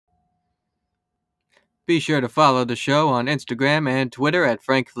Be sure to follow the show on Instagram and Twitter at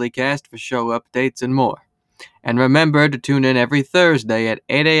FrankfullyCast for show updates and more. And remember to tune in every Thursday at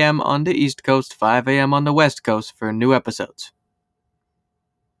 8 a.m. on the East Coast, 5 a.m. on the West Coast for new episodes.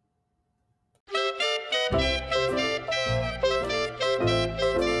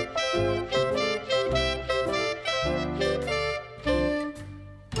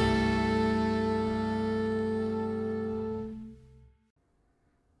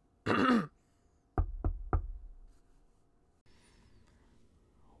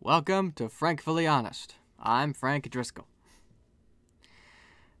 Welcome to Frankfully Honest. I'm Frank Driscoll.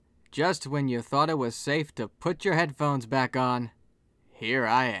 Just when you thought it was safe to put your headphones back on, here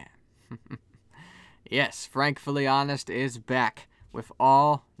I am. Yes, Frankfully Honest is back with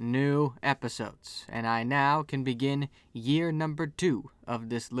all new episodes, and I now can begin year number 2 of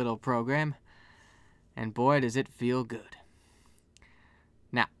this little program, and boy does it feel good.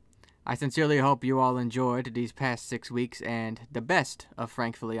 Now, I sincerely hope you all enjoyed these past 6 weeks and the best of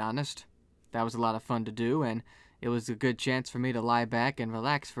Frankfully Honest. That was a lot of fun to do, and it was a good chance for me to lie back and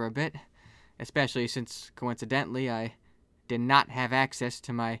relax for a bit, especially since, coincidentally, I did not have access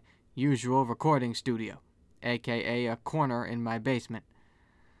to my usual recording studio, aka a corner in my basement.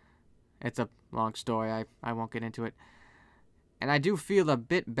 It's a long story, I won't get into it. And I do feel a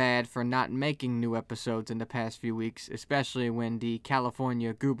bit bad for not making new episodes in the past few weeks, especially when the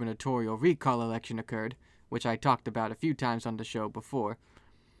California gubernatorial recall election occurred, which I talked about a few times on the show before.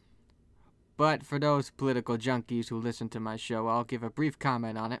 But for those political junkies who listen to my show, I'll give a brief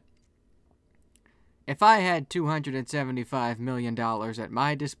comment on it. If I had $275 million at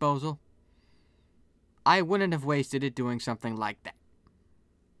my disposal, I wouldn't have wasted it doing something like that.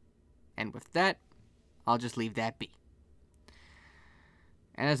 And with that, I'll just leave that be.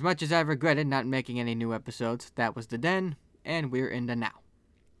 And as much as I've regretted not making any new episodes, that was the then, and we're in the now.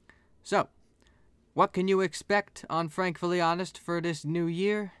 So, what can you expect on Frankfully Honest for this new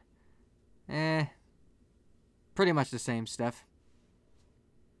year? Pretty much the same stuff.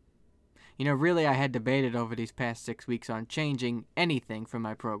 You know, really I had debated over these past 6 weeks on changing anything from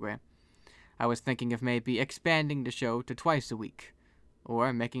my program. I was thinking of maybe expanding the show to twice a week,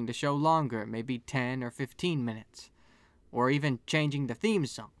 or making the show longer, maybe 10 or 15 minutes. Or even changing the theme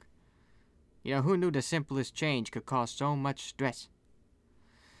song. You know, who knew the simplest change could cause so much stress?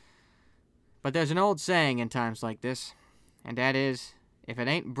 But there's an old saying in times like this, and that is, if it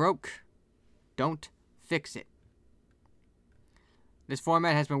ain't broke, don't fix it. This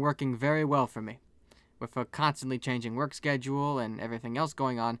format has been working very well for me. With a constantly changing work schedule and everything else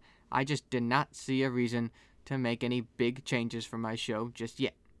going on, I just did not see a reason to make any big changes for my show just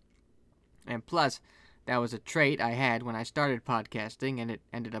yet. And plus, that was a trait I had when I started podcasting, and it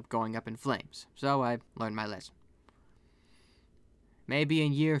ended up going up in flames. So I learned my lesson. Maybe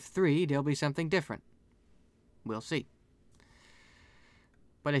in year 3, there'll be something different. We'll see.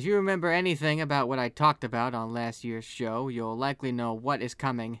 But if you remember anything about what I talked about on last year's show, you'll likely know what is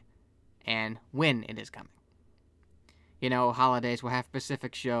coming and when it is coming. You know, holidays will have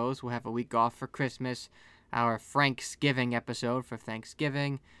specific shows. We'll have a week off for Christmas, our Franksgiving episode for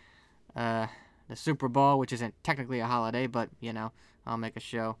Thanksgiving, the Super Bowl, which isn't technically a holiday, but, you know, I'll make a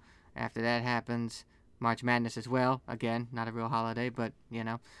show after that happens. March Madness as well. Again, not a real holiday, but, you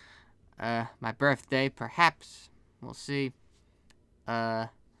know. My birthday, perhaps. We'll see.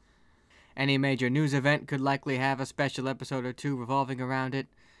 Any major news event could likely have a special episode or 2 revolving around it.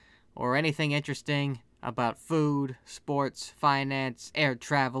 Or anything interesting about food, sports, finance, air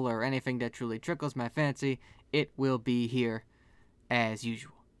travel, or anything that truly tickles my fancy, it will be here as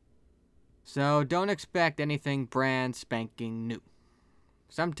usual. So don't expect anything brand spanking new.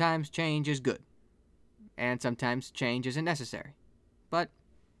 Sometimes change is good, and sometimes change isn't necessary, but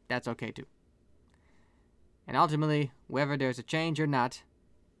that's okay too. And ultimately, whether there's a change or not,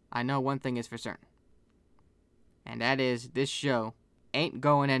 I know one thing is for certain, and that is this show ain't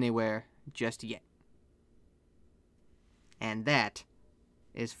going anywhere just yet. And that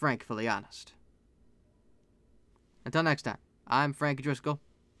is Frankfully Honest. Until next time, I'm Frank Driscoll.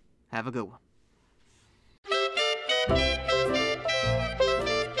 Have a good one.